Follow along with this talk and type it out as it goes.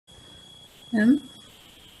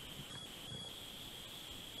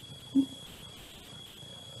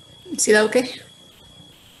See that okay?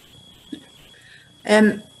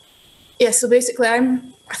 Yeah, so basically I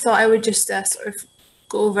thought I would just sort of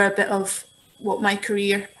go over a bit of what my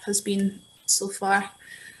career has been so far,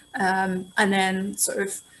 and then sort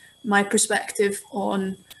of my perspective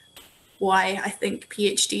on why I think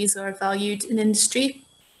PhDs are valued in industry,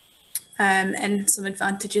 and some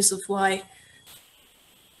advantages of why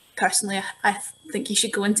personally I think you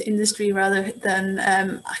should go into industry rather than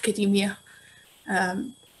academia.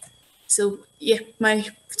 So yeah, my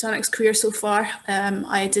photonics career so far,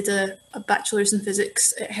 I did a bachelor's in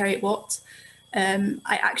physics at Heriot-Watt.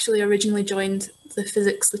 I actually originally joined the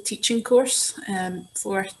physics with teaching course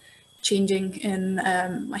for changing in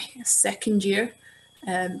my second year.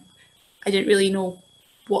 I didn't really know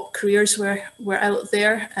what careers were out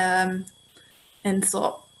there, and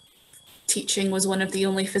thought teaching was one of the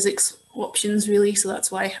only physics options really, so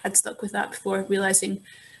that's why I'd stuck with that before realising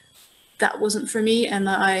that wasn't for me and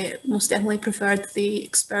that I most definitely preferred the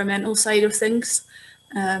experimental side of things.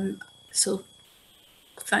 So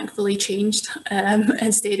thankfully changed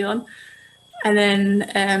and stayed on. And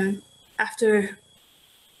then after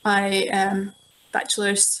my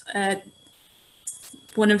bachelor's,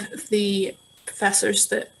 one of the professors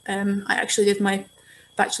that I actually did my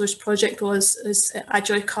bachelor's project is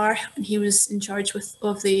Ashleigh Carr, and he was in charge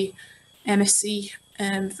of the MSc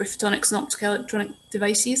for photonics and optical electronic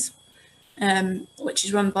devices, which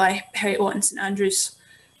is run by Heriot-Watt and St Andrews.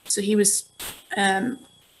 So he was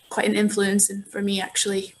quite an influence for me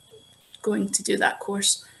actually going to do that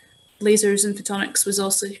course. Lasers and photonics was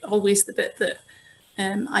also always the bit that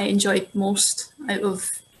I enjoyed most out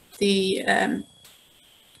of the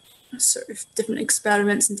sort of different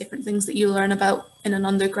experiments and different things that you learn about in an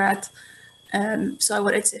undergrad. So I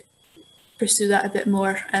wanted to pursue that a bit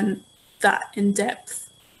more, and that in-depth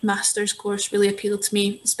master's course really appealed to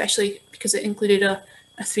me, especially because it included a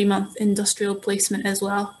 3-month industrial placement as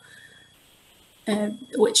well,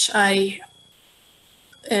 which I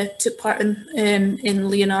took part in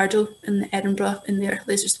Leonardo in Edinburgh in their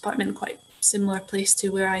lasers department, quite similar place to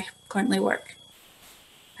where I currently work.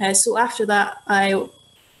 So after that, I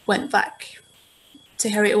went back to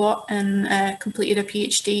Heriot-Watt and completed a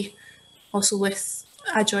PhD, also with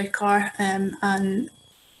Ashleigh Carr and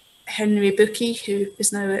Henry Bucke, who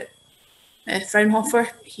is now at Fraunhofer.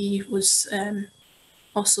 He was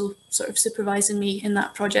also sort of supervising me in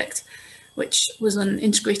that project, which was on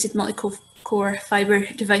integrated multi-core fibre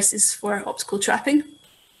devices for optical trapping.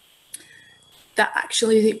 That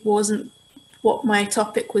actually wasn't what my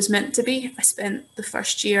topic was meant to be. I spent the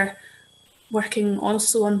first year working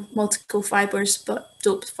also on multi-core fibres, but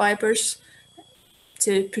doped fibres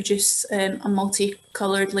to produce a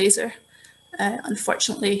multicoloured laser.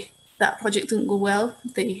 Unfortunately, that project didn't go well.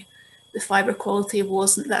 The fibre quality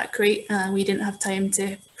wasn't that great, and we didn't have time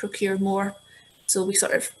to procure more. So we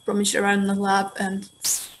sort of rummaged around in the lab, and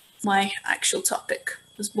my actual topic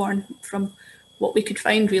was born from what we could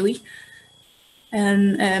find, really.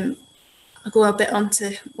 And I'll go a bit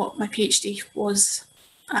onto what my PhD was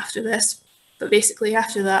after this. But basically,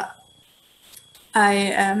 after that,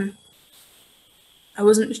 I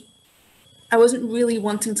wasn't really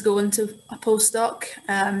wanting to go into a postdoc,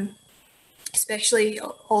 especially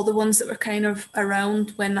all the ones that were kind of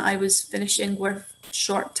around when I was finishing were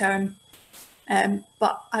short term.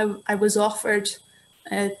 But I was offered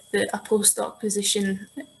a postdoc position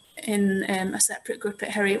in a separate group at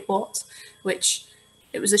Heriot-Watt, which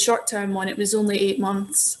it was a short term one. It was only 8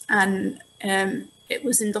 months, and it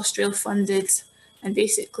was industrial funded, and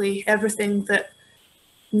basically everything that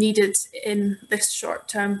needed in this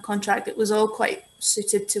short-term contract, it was all quite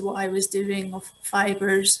suited to what I was doing of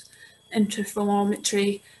fibres,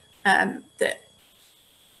 interferometry, that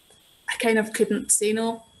I kind of couldn't say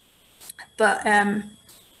no. But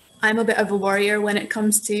I'm a bit of a worrier when it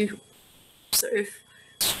comes to sort of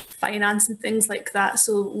finance and things like that.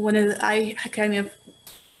 So I kind of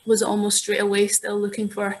was almost straight away still looking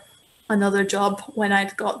for another job when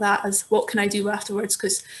I'd got that, as what can I do afterwards,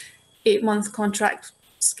 because 8-month contract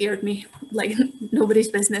scared me like nobody's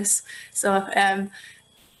business. So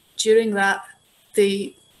during that,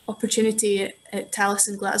 the opportunity at Thales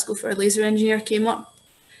in Glasgow for a laser engineer came up.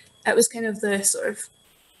 It was kind of the sort of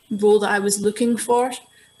role that I was looking for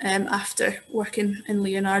after working in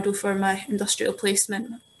Leonardo for my industrial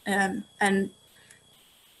placement, and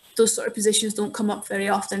those sort of positions don't come up very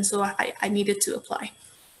often, so I needed to apply,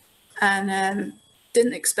 and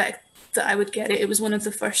didn't expect that I would get it. It was one of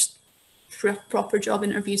the first proper job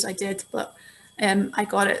interviews I did, but I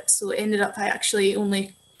got it. So it ended up I actually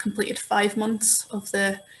only completed 5 months of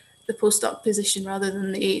the the postdoc position rather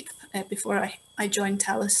than the 8th before I joined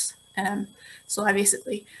Thales. So I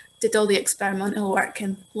basically did all the experimental work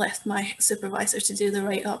and left my supervisor to do the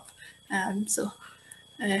write-up. So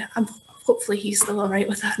I'm hopefully he's still all right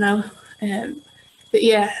with that now. But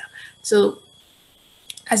yeah, so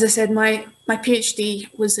as I said, my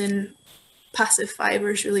PhD was in passive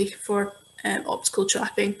fibres, really, for optical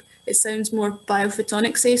trapping. It sounds more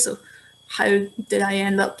biophotonicsy, so how did I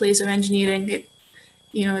end up laser engineering? It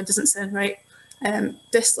doesn't sound right.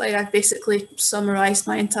 This slide, I've basically summarised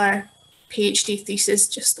my entire PhD thesis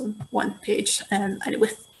just on one page, and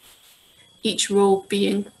with each row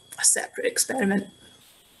being a separate experiment.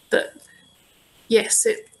 But yes,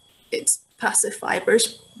 it's passive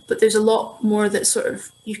fibres, but there's a lot more that sort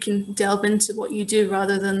of you can delve into what you do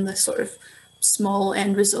rather than the sort of small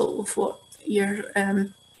end result of what your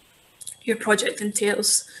project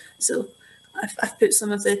entails. So I've put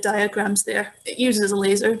some of the diagrams there. It uses a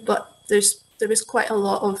laser, but there is quite a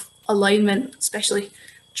lot of alignment, especially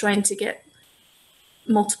trying to get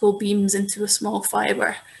multiple beams into a small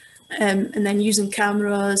fibre, and then using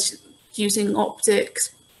cameras, using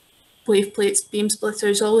optics, wave plates, beam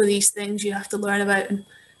splitters, all of these things you have to learn about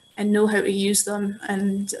and know how to use them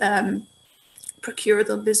and procure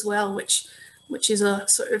them as well, which is a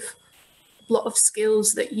sort of lot of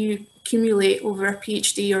skills that you accumulate over a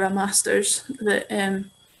PhD or a master's. That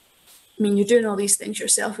you're doing all these things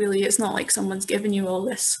yourself, really. It's not like someone's giving you all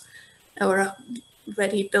this or a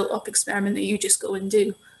ready built up experiment that you just go and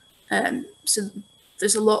do. So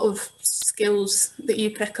there's a lot of skills that you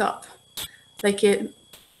pick up. Like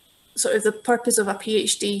sort of the purpose of a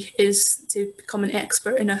PhD is to become an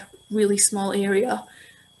expert in a really small area,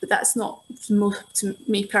 but that's not, to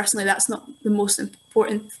me personally, that's not the most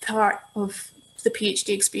important part of the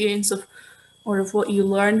PhD experience of what you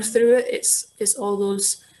learn through it. It's all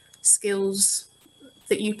those skills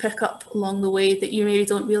that you pick up along the way that you maybe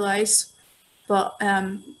don't realise, but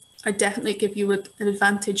I definitely give you an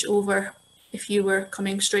advantage over if you were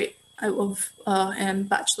coming straight out of a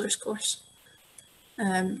bachelor's course.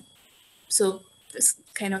 So it's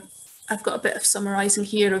kind of, I've got a bit of summarising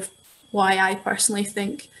here of why I personally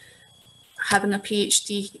think having a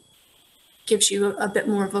PhD gives you a bit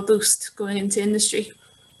more of a boost going into industry.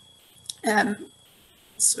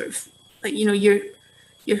 Sort of like,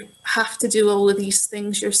 you have to do all of these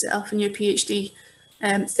things yourself in your PhD.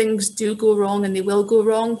 Things do go wrong and they will go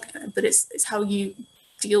wrong, but it's how you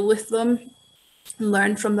deal with them and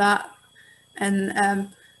learn from that and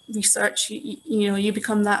research. You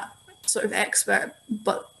become that sort of expert,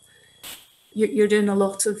 but you're doing a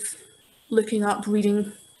lot of looking up,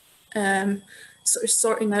 reading, sort of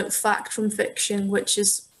sorting out fact from fiction, which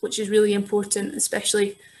is really important,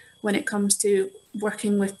 especially when it comes to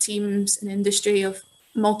working with teams in industry of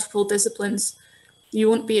multiple disciplines. You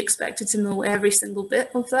won't be expected to know every single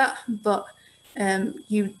bit of that, but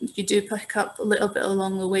you do pick up a little bit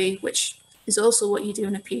along the way, which is also what you do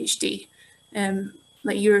in a PhD.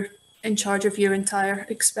 Like you're in charge of your entire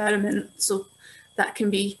experiment, so that can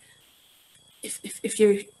be, if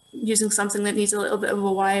you're using something that needs a little bit of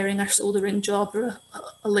a wiring or soldering job or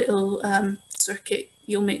a little circuit,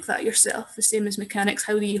 you'll make that yourself. The same as mechanics.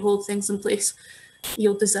 How do you hold things in place?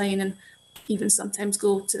 You'll design and even sometimes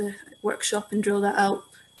go to the workshop and drill that out.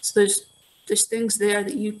 So there's things there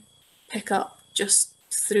that you pick up just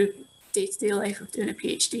through day-to-day life of doing a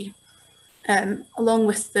PhD, along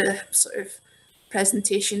with the sort of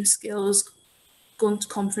presentation skills, going to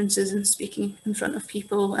conferences and speaking in front of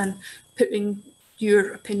people and putting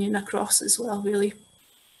your opinion across as well, really.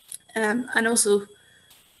 And also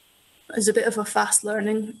as a bit of a fast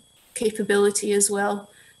learning capability as well.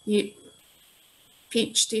 People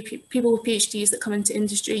with PhDs that come into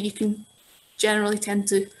industry, you can generally tend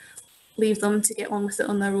to leave them to get on with it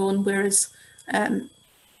on their own, whereas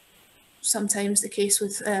sometimes the case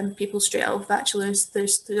with people straight out of bachelor's,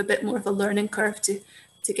 there's a bit more of a learning curve to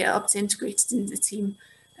get up to integrated into the team.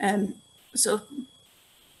 So,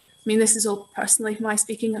 I mean, this is all personally my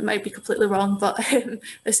speaking, it might be completely wrong, but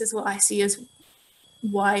this is what I see as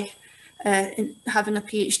why having a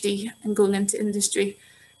PhD and going into industry,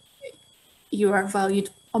 you are valued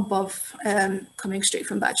above coming straight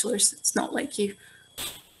from bachelor's. It's not like you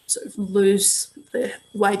sort of lose the,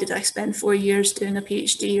 why did I spend 4 years doing a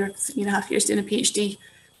PhD or 3.5 years doing a PhD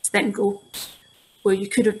to then go where you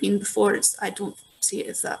could have been before. I don't see it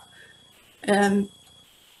as that.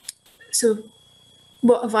 So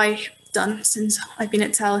what have I done since I've been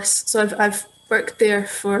at Thales? So I've worked there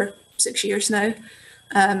for 6 years now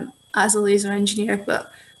as a laser engineer,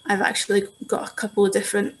 but I've actually got a couple of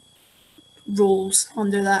different roles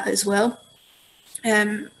under that as well.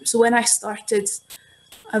 So when I started,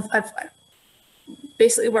 I've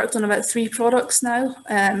basically worked on about 3 products now,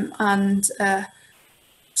 and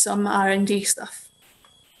some R&D stuff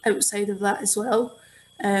outside of that as well.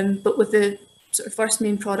 But with the sort of first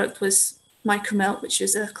main product was Micromelt, which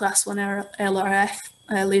is a Class 1 LRF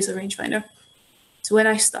laser rangefinder. So when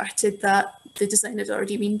I started that, the design had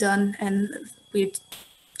already been done, and we'd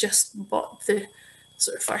just bought the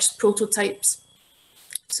sort of first prototypes.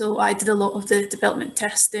 So I did a lot of the development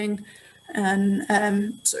testing,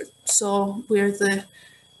 and sort of saw where it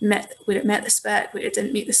met the spec, where it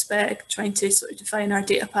didn't meet the spec, trying to sort of define our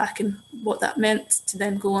data pack and what that meant, to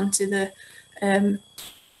then go on to the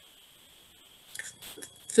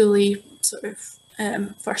fully sort of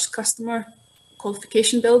first customer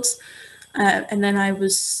qualification builds. And then I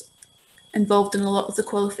was involved in a lot of the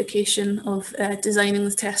qualification of designing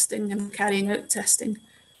the testing and carrying out testing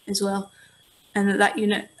as well. And that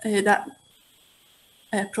unit, that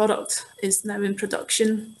product is now in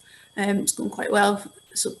production. It's going quite well.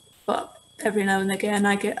 So, but every now and again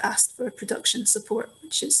I get asked for production support,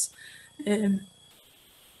 which is,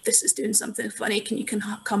 this is doing something funny, can you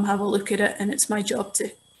come have a look at it? And it's my job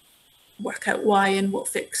to work out why and what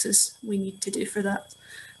fixes we need to do for that.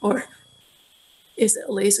 Or is it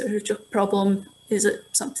a laser problem? Is it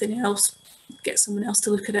something else? Get someone else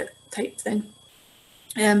to look at it type thing.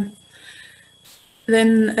 Then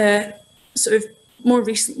sort of more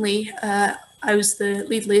recently, I was the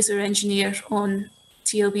lead laser engineer on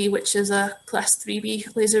TLB, which is a Class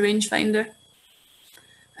 3B laser rangefinder.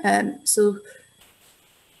 So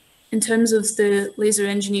in terms of the laser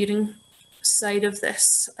engineering side of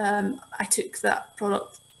this, I took that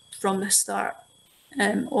product from the start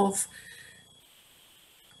of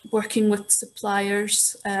working with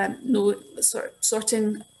suppliers,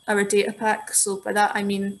 sorting our data pack. So by that I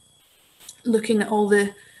mean looking at all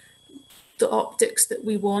the optics that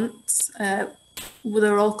we want.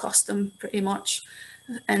 They're all custom pretty much,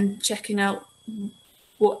 and checking out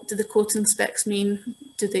what do the coating specs mean.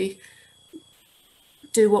 Do they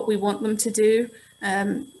do what we want them to do,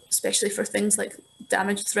 especially for things like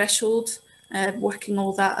damage threshold, working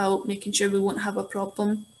all that out, making sure we won't have a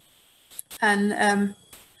problem, and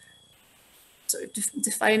sort of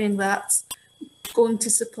defining that, going to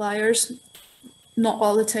suppliers, not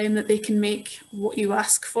all the time that they can make what you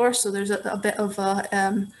ask for. So there's a bit of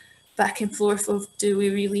a back and forth of, do we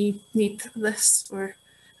really need this, or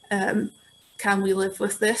can we live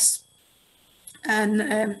with this?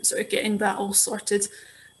 And sort of getting that all sorted.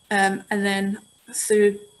 And then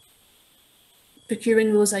through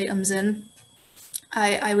procuring those items in,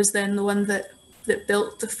 I was then the one that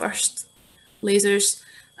built the first lasers,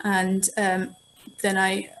 and then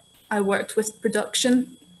I worked with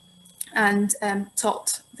production and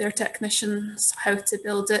taught their technicians how to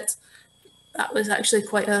build it. That was actually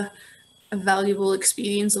quite a valuable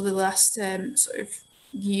experience over the last sort of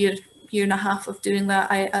year and a half of doing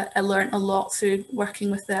that. I learned a lot through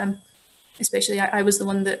working with them, especially I was the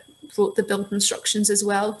one that wrote the build instructions as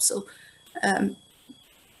well. So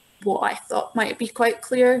what I thought might be quite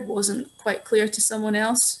clear wasn't quite clear to someone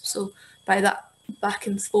else. So by that back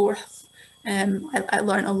and forth, I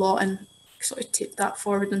learned a lot, and sort of take that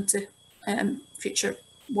forward into future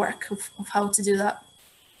work of how to do that.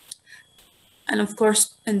 And of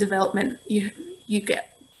course, in development, you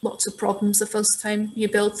get lots of problems the first time you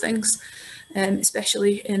build things,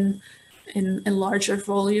 especially in larger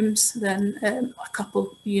volumes than a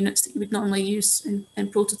couple units that you would normally use in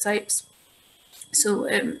prototypes. So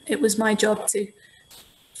it was my job to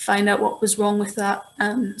find out what was wrong with that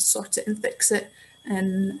and sort it and fix it.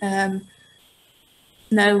 And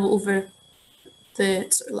now over the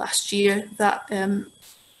sort of last year, that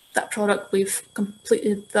that product, we've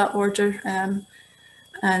completed that order,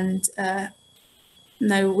 and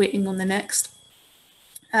now waiting on the next.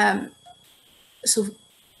 So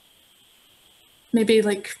maybe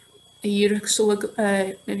like a year or so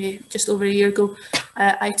ago, maybe just over a year ago,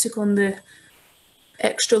 I took on the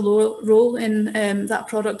extra role in that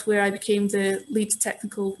product, where I became the lead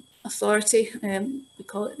technical authority. We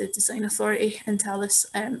call it the design authority in Thales,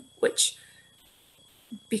 which,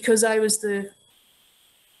 because I was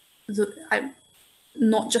I'm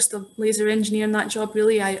not just a laser engineer in that job,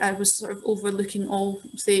 really. I was sort of overlooking all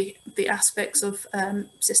the aspects of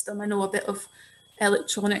system. I know a bit of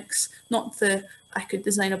electronics, not I could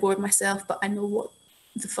design a board myself, but I know what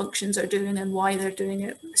the functions are doing and why they're doing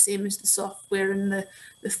it, the same as the software and the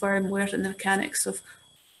firmware and the mechanics of,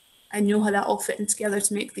 I know how that all fitting together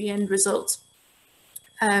to make the end result.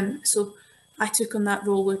 So I took on that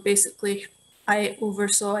role where basically I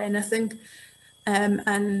oversaw anything, and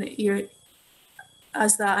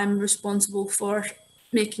as that, I'm responsible for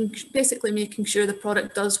basically making sure the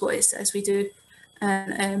product does what it says we do,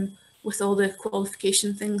 and with all the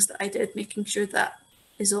qualification things that I did, making sure that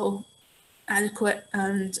is all adequate,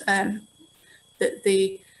 and that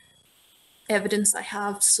the evidence I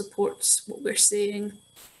have supports what we're saying.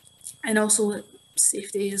 And also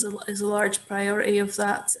safety is a large priority of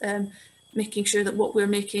that, making sure that what we're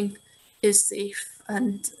making is safe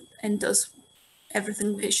and does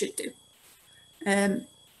everything it should do. And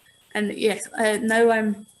yes, now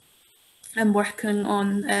I'm working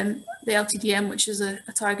on the LTDM, which is a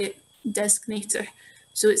target designator.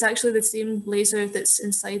 So it's actually the same laser that's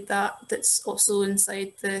inside that's also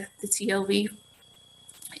inside the TLV.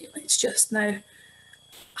 It's just now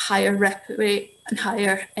higher rep rate and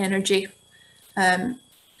higher energy.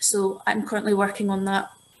 So I'm currently working on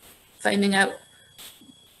that, finding out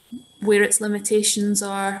where its limitations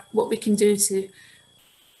are, what we can do to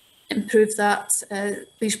improve that.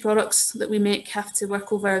 These products that we make have to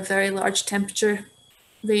work over a very large temperature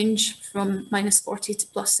range from -40 to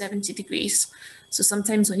 +70 degrees. So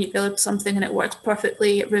sometimes when you build something and it works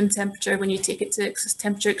perfectly at room temperature, when you take it to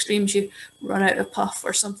temperature extremes, you run out of puff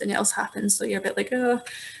or something else happens. So you're a bit like, oh,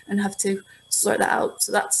 and have to sort that out.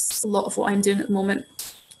 So that's a lot of what I'm doing at the moment.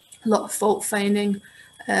 A lot of fault finding,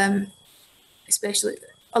 especially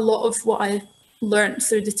a lot of what I learned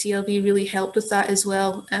through the TLV really helped with that as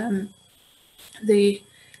well.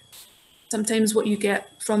 Sometimes what you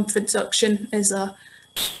get from production is a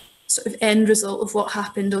sort of end result of what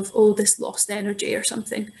happened, of, oh, this lost energy or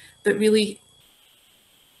something, but really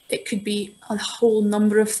it could be a whole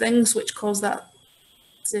number of things which cause that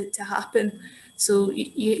to happen. So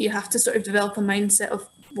you have to sort of develop a mindset of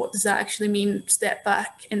what does that actually mean, step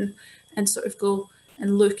back and sort of go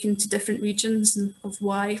and look into different regions and of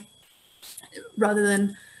why, rather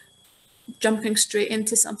than jumping straight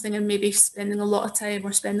into something and maybe spending a lot of time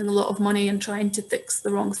or spending a lot of money and trying to fix the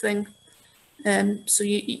wrong thing. So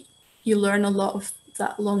you learn a lot of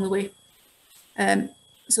that along the way.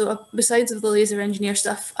 So besides of the laser engineer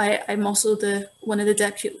stuff, I'm also one of the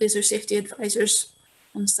deputy laser safety advisors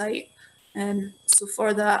on site. So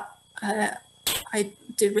for that, I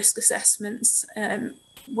do risk assessments.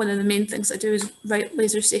 One of the main things I do is write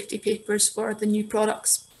laser safety papers for the new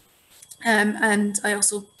products. And I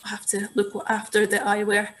also have to look after the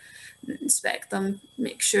eyewear, inspect them,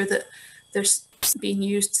 make sure that they're being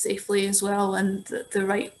used safely as well, and that the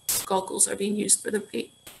right goggles are being used for the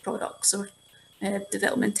right products or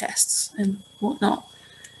development tests and whatnot.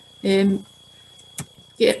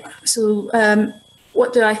 So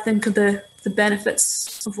what do I think of the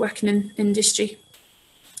benefits of working in industry?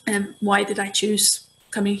 Why did I choose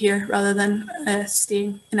coming here rather than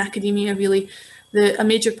staying in academia? Really, a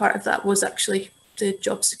major part of that was actually the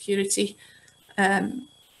job security.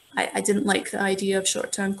 I didn't like the idea of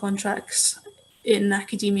short-term contracts in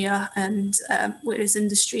academia, and whereas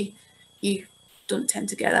industry, you don't tend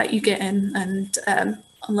to get that. You get in, and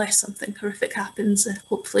unless something horrific happens,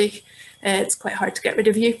 hopefully it's quite hard to get rid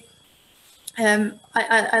of you.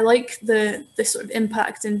 I like the sort of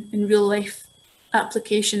impact in real life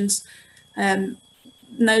applications.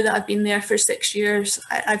 Now that I've been there for 6 years,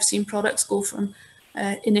 I've seen products go from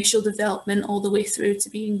initial development all the way through to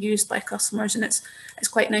being used by customers, and it's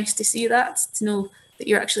quite nice to see that, to know that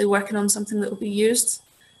you're actually working on something that will be used.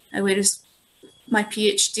 Whereas my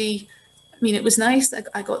PhD, I mean, it was nice.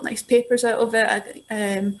 I got nice papers out of it,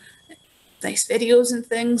 nice videos and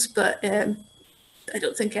things, but I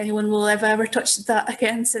don't think anyone will have ever touched that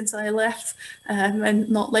again since I left, and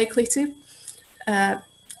not likely to.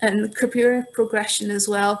 And career progression as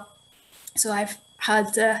well. So I've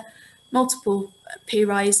had multiple pay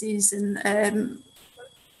rises and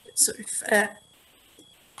sort of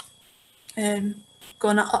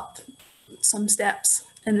gone up some steps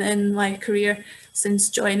in my career since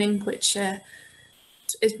joining, which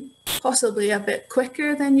is possibly a bit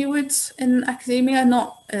quicker than you would in academia.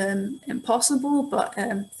 Not impossible, but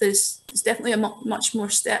there's definitely much more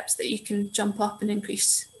steps that you can jump up and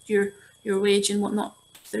increase your wage and whatnot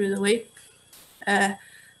through the way. I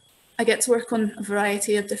get to work on a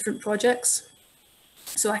variety of different projects,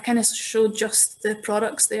 so I kind of showed just the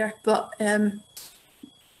products there, but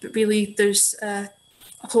really there's a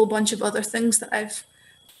whole bunch of other things that I've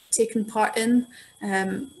taken part in.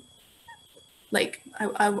 Like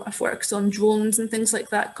I've worked on drones and things like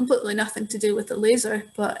that, completely nothing to do with the laser,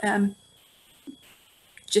 but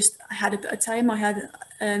just I had a bit of time.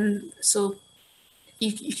 So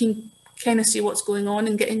you can kind of see what's going on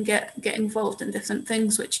and get involved in different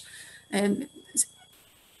things, which it's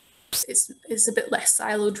a bit less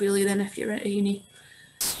siloed really than if you're at a uni.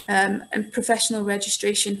 And professional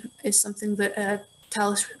registration is something that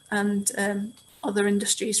Talis and other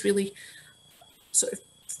industries really sort of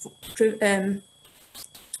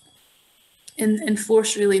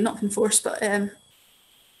enforce, really, not enforce, but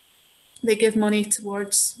they give money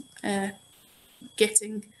towards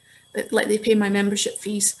getting, like they pay my membership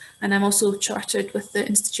fees, and I'm also chartered with the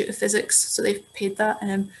Institute of Physics, so they've paid that,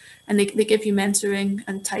 and they give you mentoring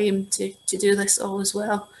and time to do this all as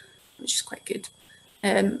well, which is quite good.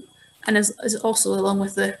 And as also along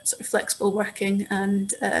with the sort of flexible working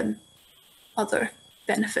and other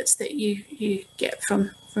benefits that you get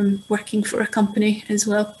from working for a company as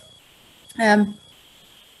well. Oh,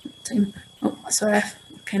 sorry, I've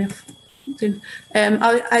kind of doing.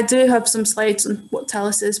 I do have some slides on what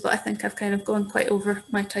Talis is, but I think I've kind of gone quite over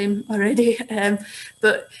my time already.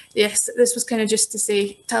 But yes, this was kind of just to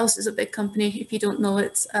say Talis is a big company. If you don't know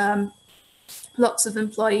it, lots of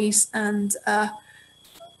employees and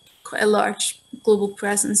quite a large global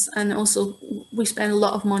presence, and also we spend a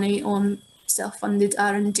lot of money on self-funded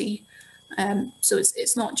R&D. So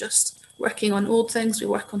it's not just working on old things, we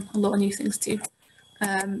work on a lot of new things too.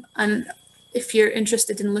 And if you're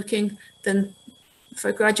interested in looking, then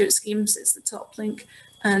for graduate schemes, it's the top link,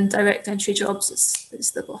 and direct entry jobs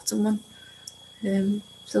is the bottom one.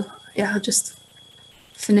 So yeah, I'll just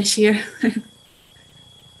finish here.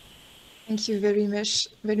 Thank you very much,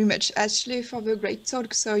 Ashleigh, for the great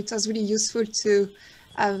talk. So it was really useful to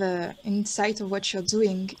have an insight of what you're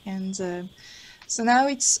doing. And so now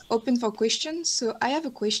it's open for questions. So I have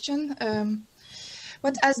a question.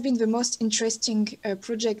 What has been the most interesting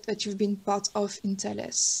project that you've been part of in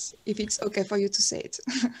Thales? If it's okay for you to say it.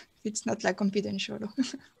 It's not like confidential.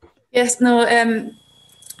 Yes, no,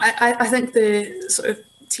 I think the sort of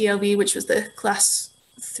TLV, which was the class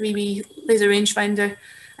 3B laser rangefinder,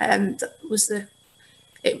 that was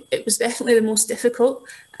it was definitely the most difficult,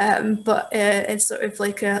 but it's sort of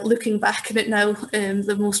like looking back at it now,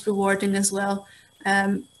 the most rewarding as well.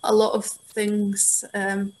 A lot of things,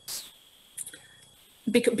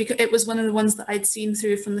 because it was one of the ones that I'd seen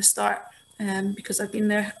through from the start, because I've been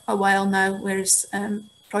there a while now, whereas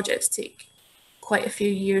projects take quite a few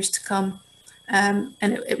years to come, and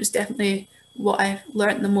it was definitely what I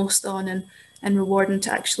learnt the most on, and rewarding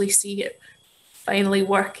to actually see it finally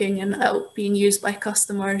working and out being used by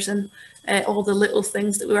customers, and all the little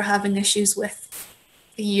things that we were having issues with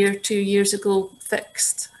a year, 2 years ago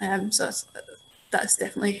fixed. So that's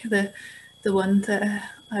definitely the one that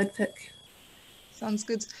I'd pick. Sounds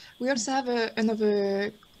good. We also have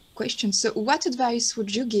another question. So what advice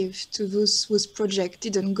would you give to those whose project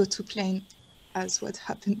didn't go to plan as what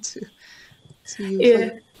happened to you? Yeah.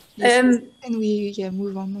 And we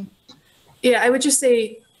move on. Yeah, I would just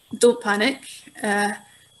say don't panic.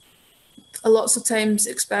 A lots of times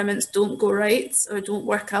experiments don't go right or don't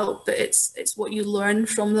work out, but it's what you learn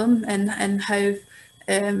from them, and how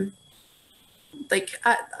like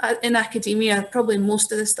in academia, probably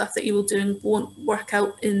most of the stuff that you will do won't work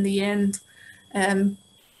out in the end.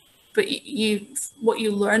 But what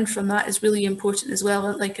you learn from that is really important as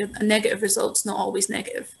well. Like a negative result's not always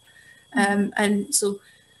negative. And so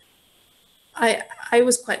I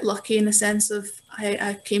was quite lucky in the sense of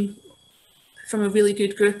I came from a really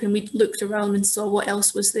good group, and we looked around and saw what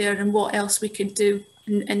else was there and what else we could do.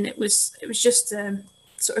 And it was just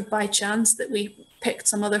sort of by chance that we picked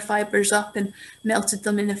some other fibres up and melted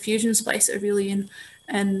them in a fusion splicer, really,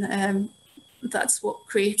 and that's what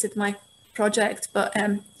created my project. But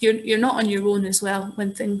you're not on your own as well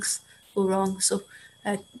when things go wrong, so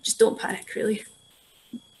just don't panic, really.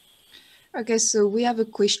 Okay, so we have a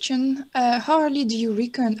question. How early do you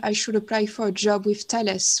reckon I should apply for a job with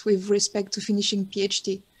Thales with respect to finishing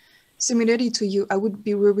PhD? Similarly to you, I would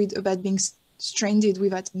be worried about being stranded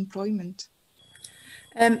without employment.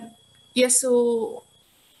 Yeah, so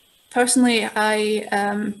personally, I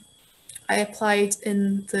applied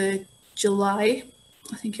in the July,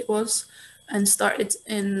 I think it was, and started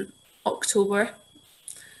in October.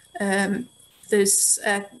 There's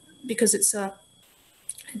because it's a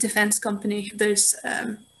defence company, there's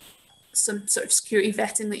some sort of security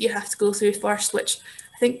vetting that you have to go through first, which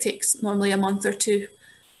I think takes normally a month or two.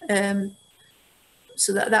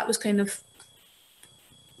 So that was kind of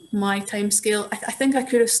my time scale. I think I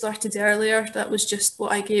could have started earlier. That was just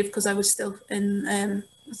what I gave because I was still in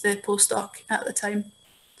the postdoc at the time.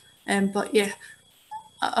 But yeah,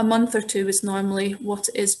 a month or two is normally what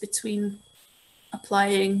it is between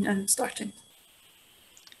applying and starting.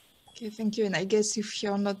 Okay, thank you. And I guess if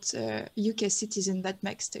you're not a UK citizen, that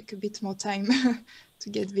might take a bit more time to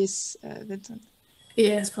get this done.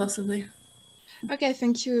 Yes, possibly. Okay,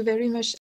 thank you very much.